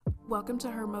Welcome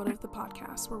to Her Motive, the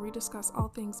podcast, where we discuss all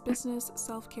things business,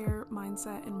 self-care,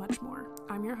 mindset, and much more.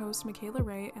 I'm your host, Michaela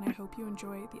Ray, and I hope you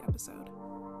enjoy the episode.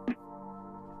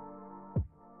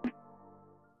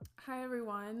 Hi,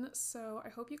 everyone. So I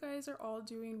hope you guys are all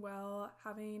doing well,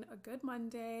 having a good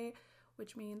Monday,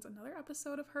 which means another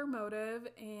episode of Her Motive.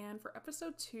 And for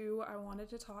episode 2, I wanted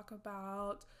to talk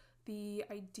about the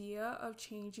idea of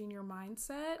changing your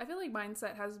mindset. I feel like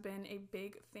mindset has been a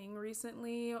big thing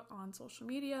recently on social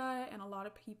media, and a lot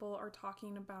of people are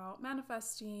talking about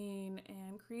manifesting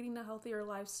and creating a healthier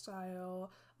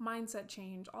lifestyle, mindset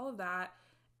change, all of that.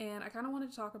 And I kind of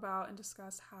wanted to talk about and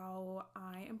discuss how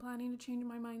I am planning to change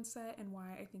my mindset and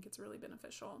why I think it's really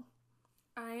beneficial.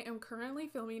 I am currently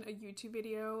filming a YouTube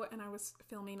video, and I was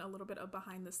filming a little bit of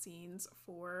behind the scenes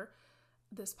for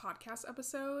this podcast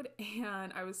episode,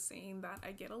 and I was saying that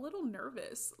I get a little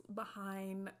nervous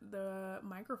behind the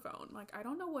microphone. Like, I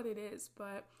don't know what it is,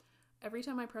 but every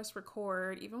time I press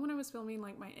record, even when I was filming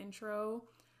like my intro,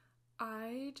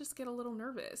 I just get a little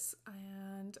nervous,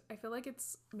 and I feel like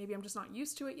it's maybe I'm just not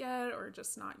used to it yet, or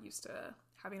just not used to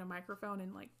having a microphone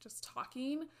and like just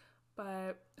talking,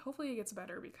 but hopefully it gets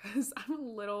better because I'm a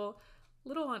little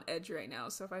on edge right now.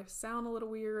 So if I sound a little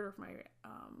weird or if my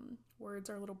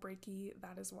words are a little breaky,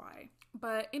 that is why.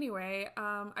 But anyway,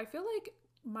 I feel like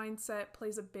mindset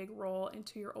plays a big role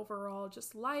into your overall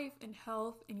just life and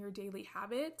health and your daily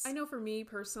habits. I know for me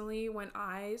personally, when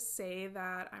I say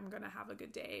that I'm gonna have a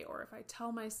good day, or if I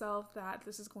tell myself that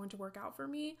this is going to work out for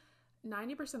me,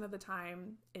 90% of the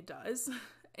time it does.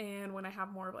 And when I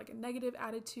have more of like a negative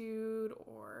attitude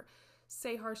or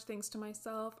say harsh things to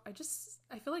myself, I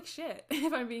feel like shit,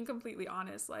 if I'm being completely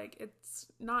honest. Like, it's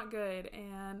not good,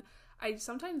 and I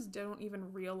sometimes don't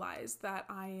even realize that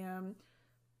I am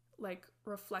like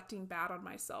reflecting bad on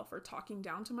myself or talking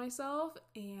down to myself,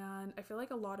 and I feel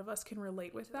like a lot of us can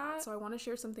relate with that. So I want to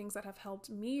share some things that have helped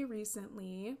me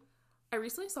recently. I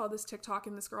recently saw this TikTok,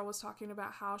 and this girl was talking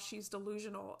about how she's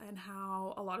delusional, and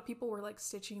how a lot of people were like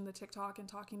stitching the TikTok and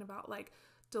talking about like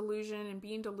delusion, and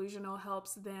being delusional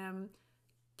helps them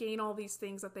gain all these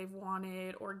things that they've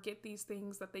wanted, or get these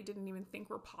things that they didn't even think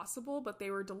were possible, but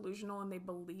they were delusional and they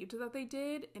believed that they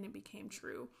did, and it became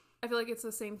true. I feel like it's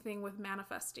the same thing with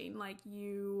manifesting. Like,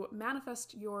 you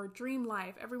manifest your dream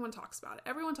life. Everyone talks about it.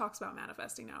 Everyone talks about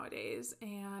manifesting nowadays,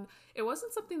 and it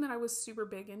wasn't something that I was super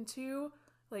big into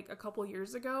like a couple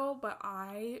years ago, but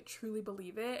I truly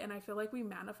believe it, and I feel like we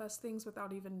manifest things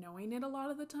without even knowing it a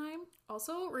lot of the time.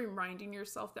 Also, reminding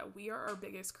yourself that we are our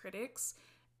biggest critics,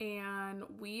 and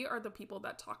we are the people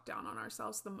that talk down on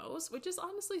ourselves the most, which is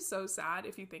honestly so sad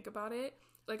if you think about it.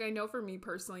 Like, I know for me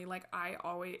personally, like, I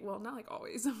always, well, not like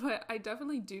always, but I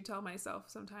definitely do tell myself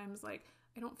sometimes, like,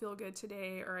 I don't feel good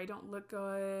today, or I don't look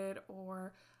good,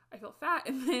 or I feel fat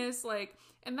in this, like,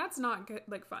 and that's not good,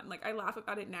 like, fun. Like, I laugh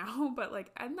about it now, but like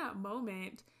in that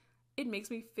moment, it makes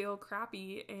me feel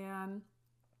crappy. And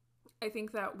I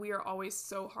think that we are always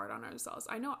so hard on ourselves.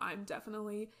 I know I'm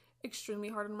definitely extremely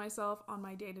hard on myself on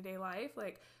my day-to-day life,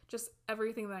 like just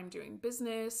everything that I'm doing,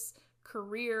 business,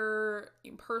 career,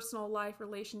 personal life,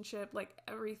 relationship, like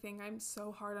everything. I'm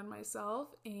so hard on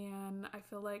myself, and I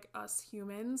feel like us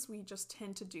humans, we just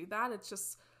tend to do that.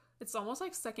 It's almost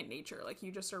like second nature. Like,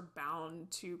 you just are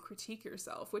bound to critique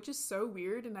yourself, which is so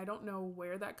weird, and I don't know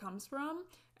where that comes from,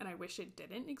 and I wish it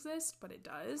didn't exist, but it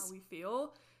does. How we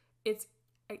feel, it's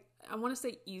I want to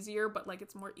say easier, but like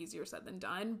it's more easier said than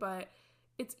done, but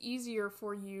it's easier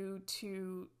for you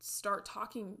to start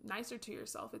talking nicer to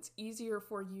yourself. It's easier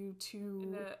for you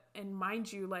to, and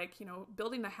mind you, like, you know,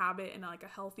 building the habit and like a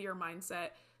healthier mindset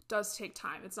does take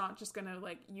time. It's not just gonna,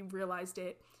 like, you realized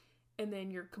it and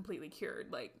then you're completely cured.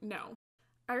 Like, no.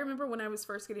 I remember when I was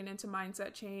first getting into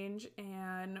mindset change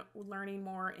and learning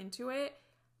more into it,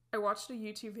 I watched a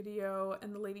YouTube video,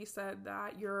 and the lady said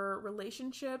that your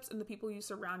relationships and the people you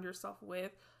surround yourself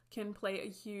with can play a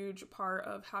huge part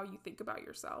of how you think about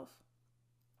yourself.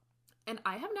 And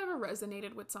I have never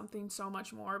resonated with something so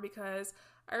much more, because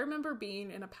I remember being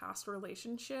in a past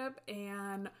relationship,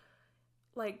 and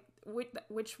like,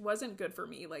 which wasn't good for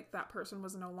me. Like, that person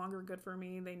was no longer good for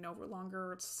me. They no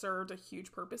longer served a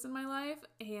huge purpose in my life.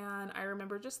 And I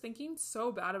remember just thinking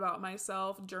so bad about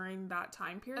myself during that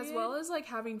time period, as well as like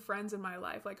having friends in my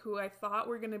life, like, who I thought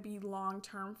were going to be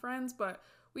long-term friends, but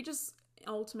we just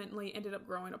ultimately ended up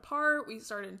growing apart. We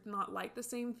started to not like the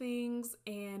same things,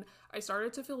 and I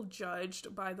started to feel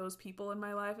judged by those people in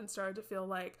my life, and started to feel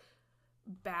like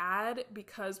bad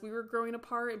because we were growing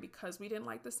apart and because we didn't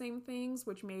like the same things,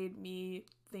 which made me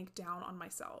think down on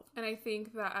myself. And I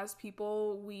think that as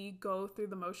people, we go through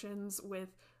the motions with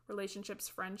relationships,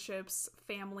 friendships,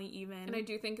 family even. And I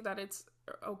do think that it's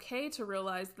okay to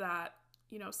realize that,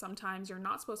 you know, sometimes you're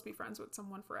not supposed to be friends with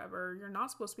someone forever. You're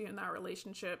not supposed to be in that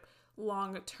relationship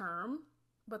long term.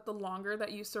 But the longer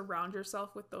that you surround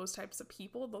yourself with those types of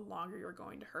people, the longer you're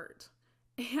going to hurt.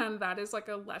 And that is like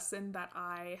a lesson that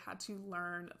I had to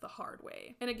learn the hard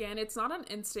way. And again, it's not an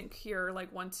instant cure.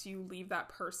 Like once you leave that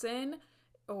person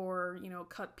or, you know,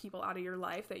 cut people out of your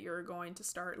life, that you're going to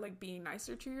start like being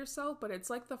nicer to yourself. But it's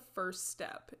like the first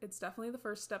step. It's definitely the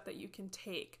first step that you can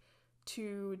take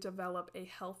to develop a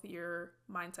healthier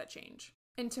mindset change.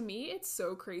 And to me, it's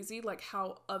so crazy, like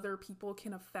how other people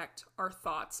can affect our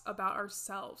thoughts about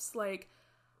ourselves. Like,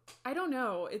 I don't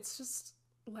know. It's just,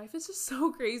 life is just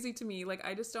so crazy to me. Like,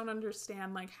 I just don't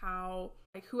understand like how,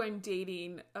 like who I'm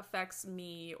dating affects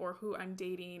me, or who I'm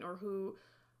dating, or who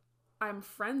I'm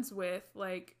friends with.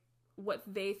 Like, what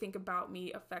they think about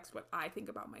me affects what I think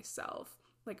about myself.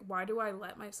 Like, why do I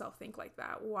let myself think like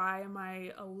that? Why am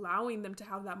I allowing them to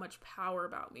have that much power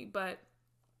about me? But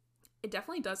it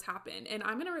definitely does happen. And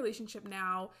I'm in a relationship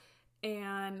now,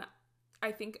 and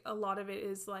I think a lot of it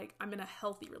is like, I'm in a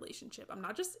healthy relationship. I'm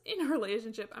not just in a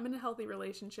relationship, I'm in a healthy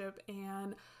relationship.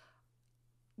 And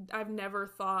I've never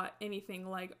thought anything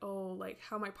like, oh, like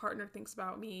how my partner thinks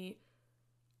about me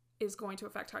is going to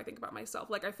affect how I think about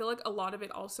myself. Like, I feel like a lot of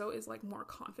it also is like more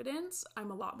confidence. I'm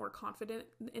a lot more confident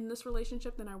in this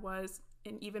relationship than I was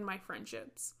in even my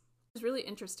friendships. It's really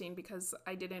interesting because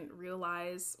I didn't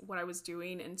realize what I was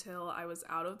doing until I was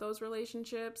out of those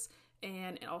relationships,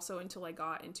 and also until I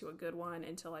got into a good one,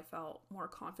 until I felt more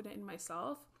confident in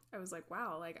myself. I was like,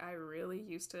 wow, like I really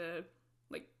used to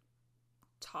like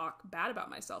talk bad about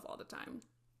myself all the time.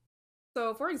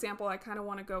 So for example, I kind of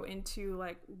want to go into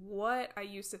like what I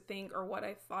used to think or what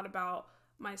I thought about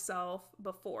myself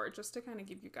before, just to kind of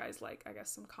give you guys like, I guess,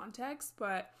 some context.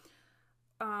 But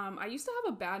I used to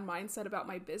have a bad mindset about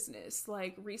my business.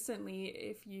 Like recently,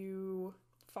 if you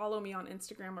follow me on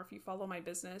Instagram or if you follow my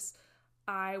business,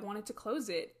 I wanted to close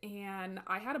it and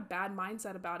I had a bad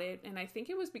mindset about it. And I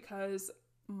think it was because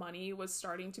money was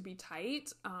starting to be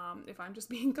tight. If I'm just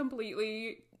being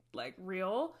completely like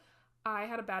real, I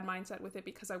had a bad mindset with it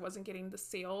because I wasn't getting the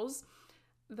sales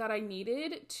that I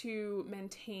needed to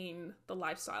maintain the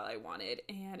lifestyle I wanted.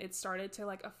 And it started to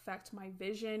like affect my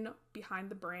vision behind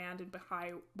the brand and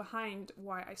behind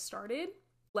why I started.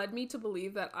 Led me to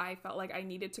believe that I felt like I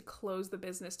needed to close the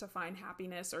business to find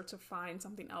happiness or to find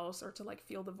something else or to like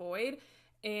feel the void.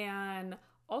 And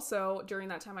also during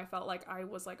that time, I felt like I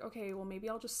was like, okay, well, maybe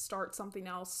I'll just start something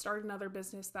else, start another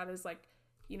business that is like,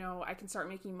 you know, I can start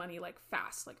making money like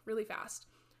fast, like really fast.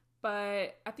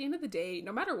 But at the end of the day,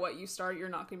 no matter what you start, you're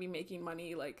not going to be making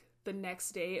money like the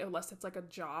next day unless it's like a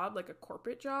job, like a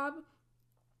corporate job.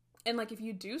 And like if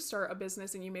you do start a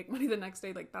business and you make money the next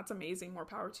day, like that's amazing, more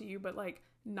power to you. But like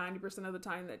 90% of the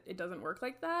time that it doesn't work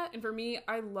like that. And for me,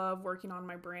 I love working on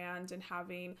my brand and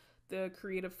having the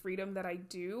creative freedom that I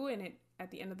do, and it at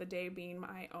the end of the day being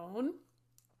my own.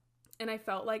 And I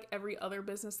felt like every other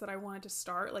business that I wanted to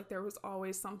start, like there was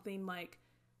always something like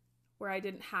where I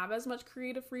didn't have as much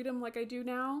creative freedom like I do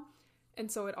now.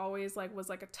 And so it always like was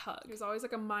like a tug. It was always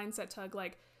like a mindset tug,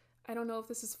 like, I don't know if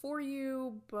this is for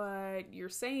you, but you're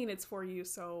saying it's for you,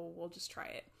 so we'll just try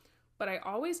it. But I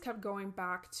always kept going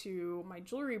back to my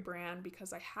jewelry brand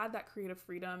because I had that creative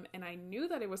freedom and I knew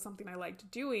that it was something I liked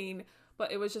doing,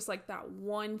 but it was just like that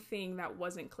one thing that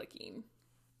wasn't clicking.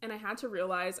 And I had to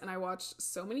realize, and I watched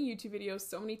so many YouTube videos,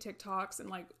 so many TikToks, and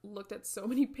like looked at so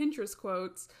many Pinterest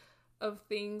quotes of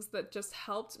things that just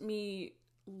helped me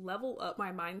level up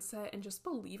my mindset and just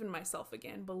believe in myself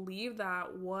again. Believe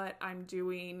that what I'm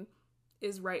doing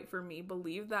is right for me.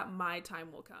 Believe that my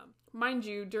time will come. Mind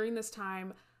you, during this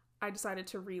time, I decided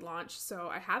to relaunch. So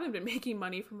I haven't been making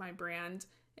money from my brand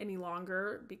any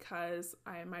longer because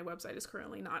my website is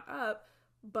currently not up.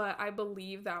 But I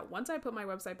believe that once I put my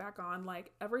website back on,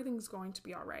 like everything's going to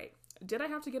be all right. Did I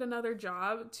have to get another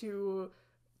job to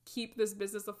keep this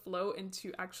business afloat and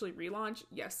to actually relaunch?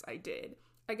 Yes, I did.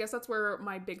 I guess that's where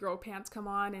my big girl pants come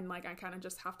on, and like I kind of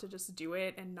just have to just do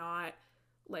it and not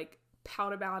like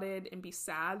pout about it and be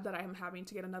sad that I'm having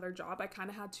to get another job. I kind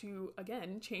of had to,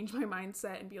 again, change my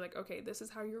mindset and be like, okay, this is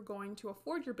how you're going to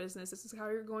afford your business. This is how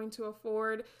you're going to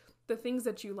afford the things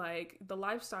that you like, the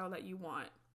lifestyle that you want.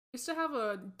 I used to have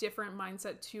a different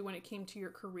mindset too when it came to your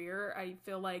career. I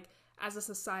feel like as a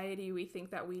society, we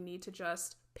think that we need to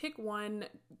just pick one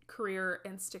career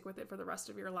and stick with it for the rest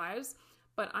of your lives.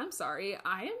 But I'm sorry,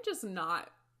 I am just not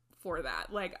for that.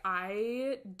 Like,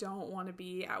 I don't want to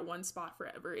be at one spot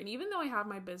forever. And even though I have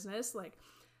my business, like,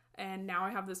 and now I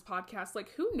have this podcast,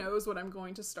 like, who knows what I'm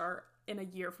going to start in a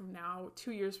year from now,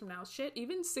 2 years from now, shit,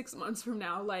 even 6 months from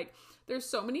now. Like, there's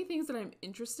so many things that I'm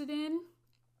interested in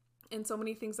and so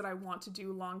many things that I want to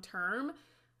do long term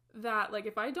that, like,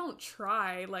 if I don't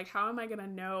try, like, how am I gonna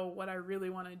know what I really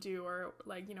want to do, or,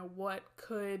 like, you know, what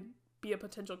could be a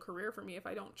potential career for me if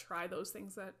I don't try those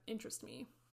things that interest me?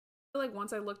 I feel like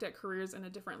once I looked at careers in a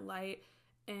different light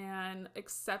and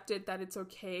accepted that it's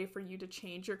okay for you to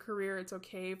change your career, it's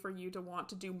okay for you to want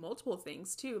to do multiple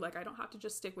things too. Like, I don't have to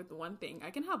just stick with one thing.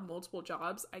 I can have multiple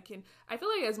jobs. I feel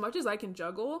like as much as I can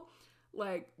juggle,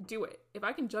 like, do it. If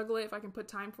I can juggle it, if I can put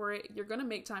time for it, you're gonna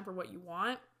make time for what you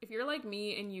want. If you're like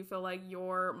me and you feel like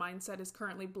your mindset is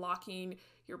currently blocking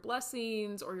your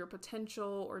blessings or your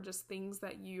potential or just things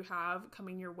that you have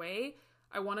coming your way,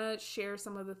 I want to share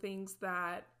some of the things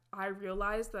that I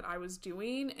realized that I was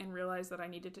doing and realized that I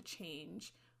needed to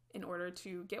change in order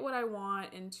to get what I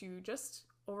want and to just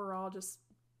overall just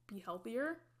be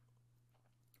healthier.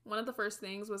 One of the first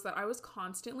things was that I was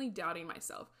constantly doubting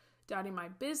myself, doubting my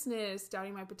business,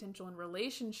 doubting my potential in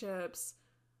relationships,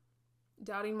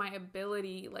 doubting my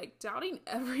ability, like doubting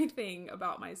everything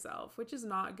about myself, which is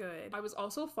not good. I was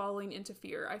also falling into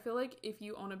fear. I feel like if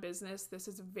you own a business, this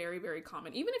is very, very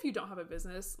common. Even if you don't have a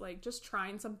business, like just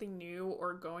trying something new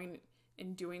or going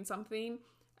and doing something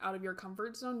out of your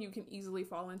comfort zone, you can easily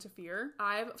fall into fear.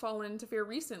 I've fallen into fear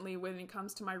recently when it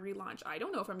comes to my relaunch. I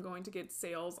don't know if I'm going to get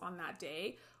sales on that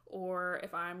day or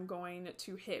if I'm going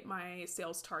to hit my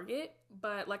sales target.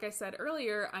 But like I said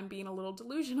earlier, I'm being a little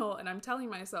delusional and I'm telling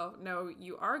myself, no,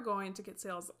 you are going to get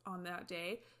sales on that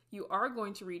day. You are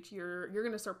going to reach you're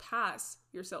going to surpass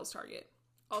your sales target.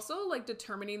 Also, like,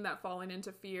 determining that falling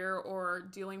into fear or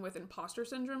dealing with imposter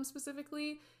syndrome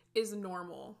specifically is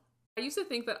normal. I used to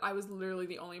think that I was literally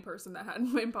the only person that had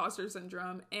imposter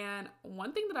syndrome. And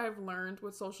one thing that I've learned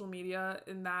with social media,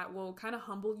 and that will kind of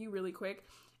humble you really quick,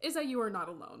 is that you are not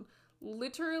alone.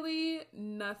 Literally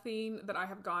nothing that I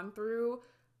have gone through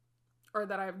or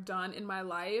that I've done in my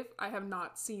life, I have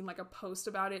not seen like a post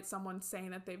about it, someone saying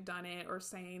that they've done it or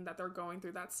saying that they're going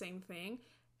through that same thing.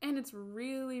 And it's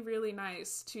really, really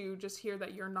nice to just hear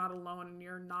that you're not alone and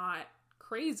you're not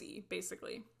crazy,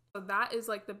 basically. So that is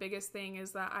like the biggest thing,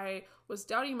 is that I was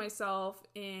doubting myself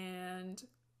and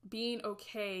being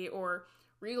okay, or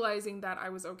realizing that I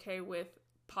was okay with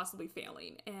possibly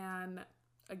failing. And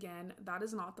again, that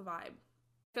is not the vibe.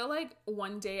 I feel like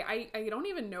one day, I don't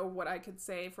even know what I could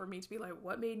say for me to be like,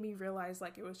 what made me realize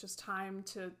like it was just time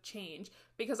to change?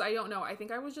 Because I don't know. I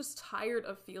think I was just tired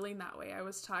of feeling that way. I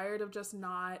was tired of just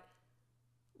not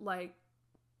like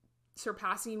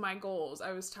surpassing my goals.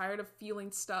 I was tired of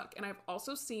feeling stuck. And I've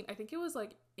also seen, I think it was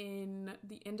like in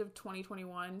the end of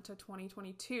 2021 to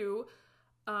 2022,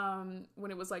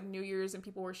 when it was like New Year's and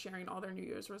people were sharing all their New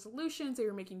Year's resolutions, they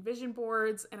were making vision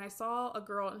boards, and I saw a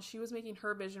girl and she was making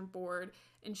her vision board,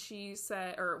 and she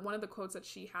said, or one of the quotes that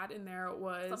she had in there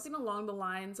was something along the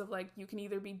lines of like, you can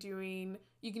either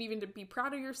be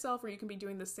proud of yourself, or you can be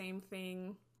doing the same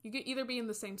thing. You could either be in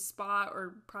the same spot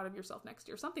or proud of yourself next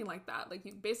year, something like that. Like,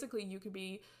 you could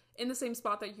be in the same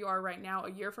spot that you are right now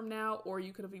a year from now, or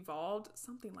you could have evolved,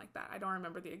 something like that. I don't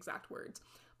remember the exact words.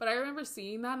 But I remember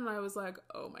seeing that and I was like,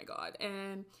 oh my God.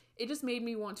 And it just made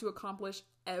me want to accomplish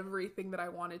everything that I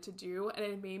wanted to do. And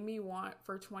it made me want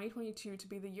for 2022 to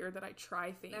be the year that I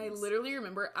try things. And I literally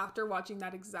remember after watching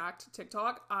that exact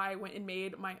TikTok, I went and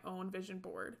made my own vision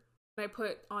board. And I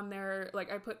put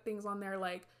things on there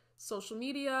like social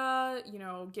media, you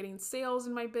know, getting sales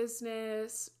in my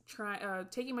business,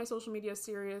 taking my social media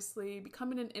seriously,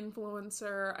 becoming an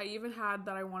influencer. I even had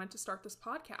that I wanted to start this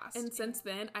podcast. And since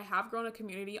then, I have grown a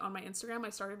community on my Instagram. I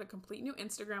started a complete new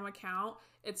Instagram account.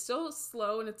 It's still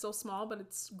slow and it's still small, but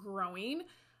it's growing.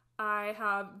 I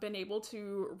have been able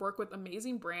to work with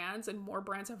amazing brands, and more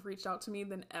brands have reached out to me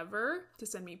than ever to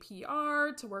send me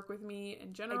PR, to work with me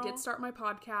in general. I did start my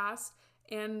podcast,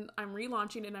 and I'm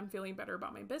relaunching, and I'm feeling better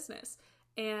about my business.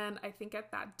 And I think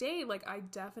at that day, like, I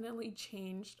definitely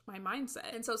changed my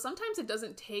mindset. And so sometimes it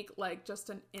doesn't take like just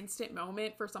an instant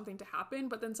moment for something to happen,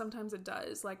 but then sometimes it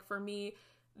does. Like for me,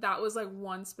 that was like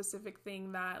one specific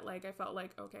thing that like I felt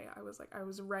like, okay, I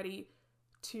was ready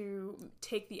to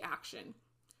take the action.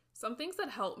 Some things that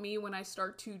help me when I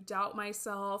start to doubt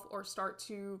myself or start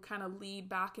to kind of lead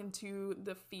back into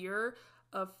the fear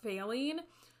of failing,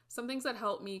 some things that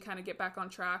help me kind of get back on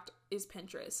track is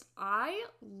Pinterest. I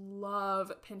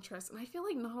love Pinterest, and I feel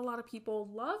like not a lot of people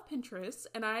love Pinterest,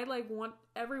 and I like want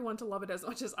everyone to love it as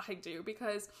much as I do,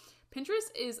 because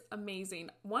Pinterest is amazing.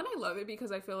 One, I love it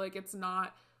because I feel like it's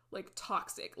not like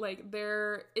toxic. Like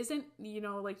there isn't, you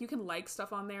know, like you can like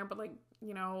stuff on there, but like,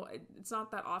 you know, it's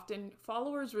not that often.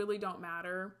 Followers really don't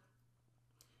matter.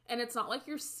 And it's not like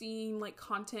you're seeing like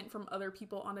content from other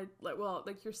people on a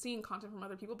like you're seeing content from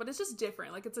other people, but it's just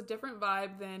different. Like it's a different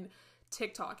vibe than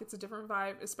TikTok. It's a different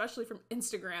vibe, especially from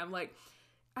Instagram. Like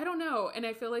I don't know. And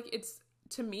I feel like it's,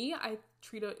 to me, I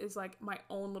treat it as like my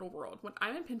own little world. When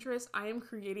I'm in Pinterest, I am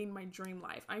creating my dream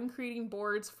life. I'm creating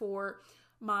boards for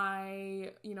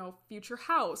my, future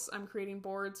house. I'm creating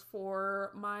boards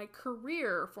for my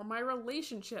career, for my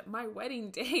relationship, my wedding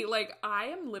day. Like I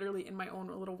am literally in my own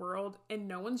little world and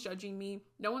no one's judging me.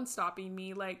 No one's stopping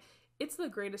me. Like it's the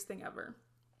greatest thing ever.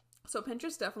 So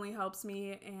Pinterest definitely helps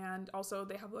me. And also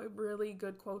they have like really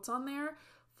good quotes on there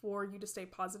for you to stay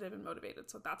positive and motivated.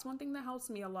 So that's one thing that helps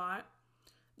me a lot.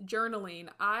 Journaling.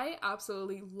 I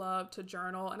absolutely love to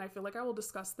journal, and I feel like I will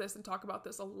discuss this and talk about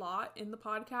this a lot in the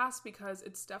podcast because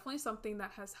it's definitely something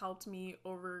that has helped me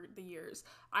over the years.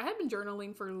 I have been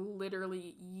journaling for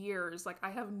literally years. Like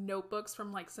I have notebooks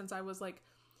from like since I was like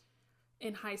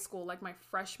in high school, like my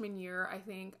freshman year, I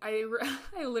think. I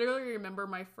literally remember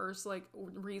my first like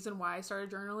reason why I started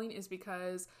journaling is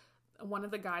because one of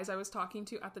the guys I was talking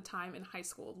to at the time in high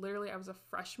school, literally I was a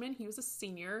freshman, he was a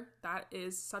senior. That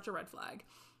is such a red flag.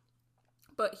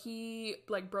 But he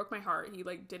like broke my heart. He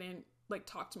like didn't like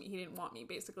talk to me. He didn't want me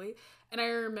basically. And I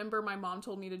remember my mom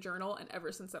told me to journal, and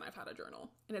ever since then I've had a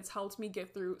journal. And it's helped me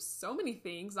get through so many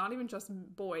things, not even just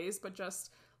boys, but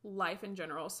just life in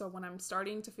general. So when I'm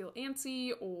starting to feel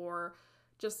antsy or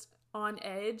just on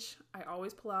edge, I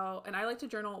always pull out, and I like to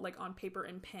journal like on paper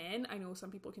and pen. I know some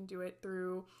people can do it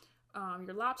through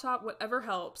your laptop, whatever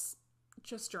helps,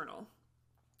 just journal.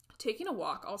 Taking a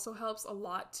walk also helps a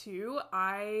lot too.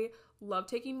 I love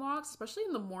taking walks, especially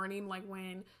in the morning, like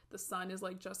when the sun is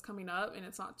like just coming up and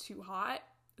it's not too hot.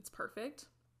 It's perfect.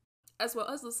 As well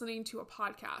as listening to a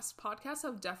podcast. Podcasts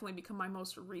have definitely become my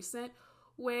most recent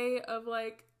way of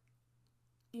like,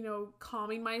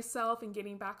 calming myself and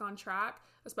getting back on track,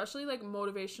 especially like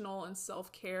motivational and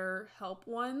self-care help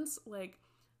ones. Like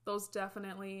those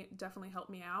definitely help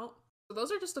me out. So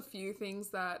those are just a few things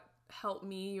that help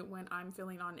me when I'm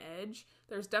feeling on edge.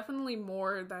 There's definitely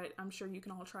more that I'm sure you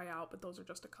can all try out, but those are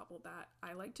just a couple that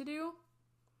I like to do.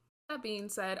 That being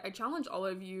said, I challenge all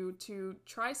of you to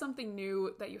try something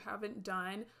new that you haven't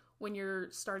done when you're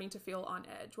starting to feel on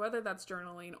edge, whether that's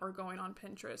journaling or going on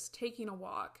Pinterest, taking a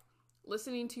walk,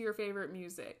 listening to your favorite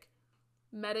music,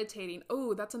 meditating.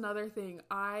 Oh, that's another thing.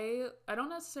 I don't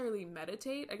necessarily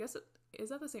meditate. I guess is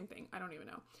that the same thing? I don't even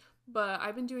know. But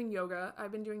I've been doing yoga.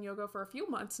 I've been doing yoga for a few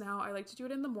months now. I like to do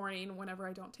it in the morning whenever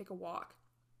I don't take a walk.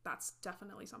 That's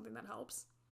definitely something that helps.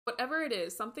 Whatever it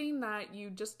is, something that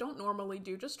you just don't normally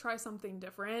do, just try something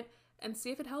different and see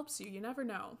if it helps you. You never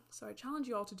know. So I challenge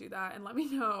you all to do that and let me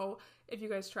know if you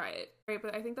guys try it. All right,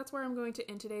 but I think that's where I'm going to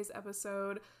end today's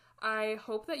episode. I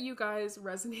hope that you guys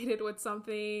resonated with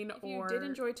something. If you did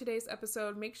enjoy today's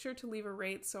episode, make sure to leave a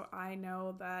rate so I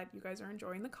know that you guys are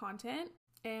enjoying the content.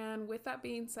 And with that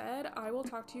being said, I will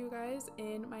talk to you guys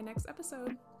in my next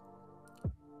episode.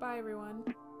 Bye, everyone.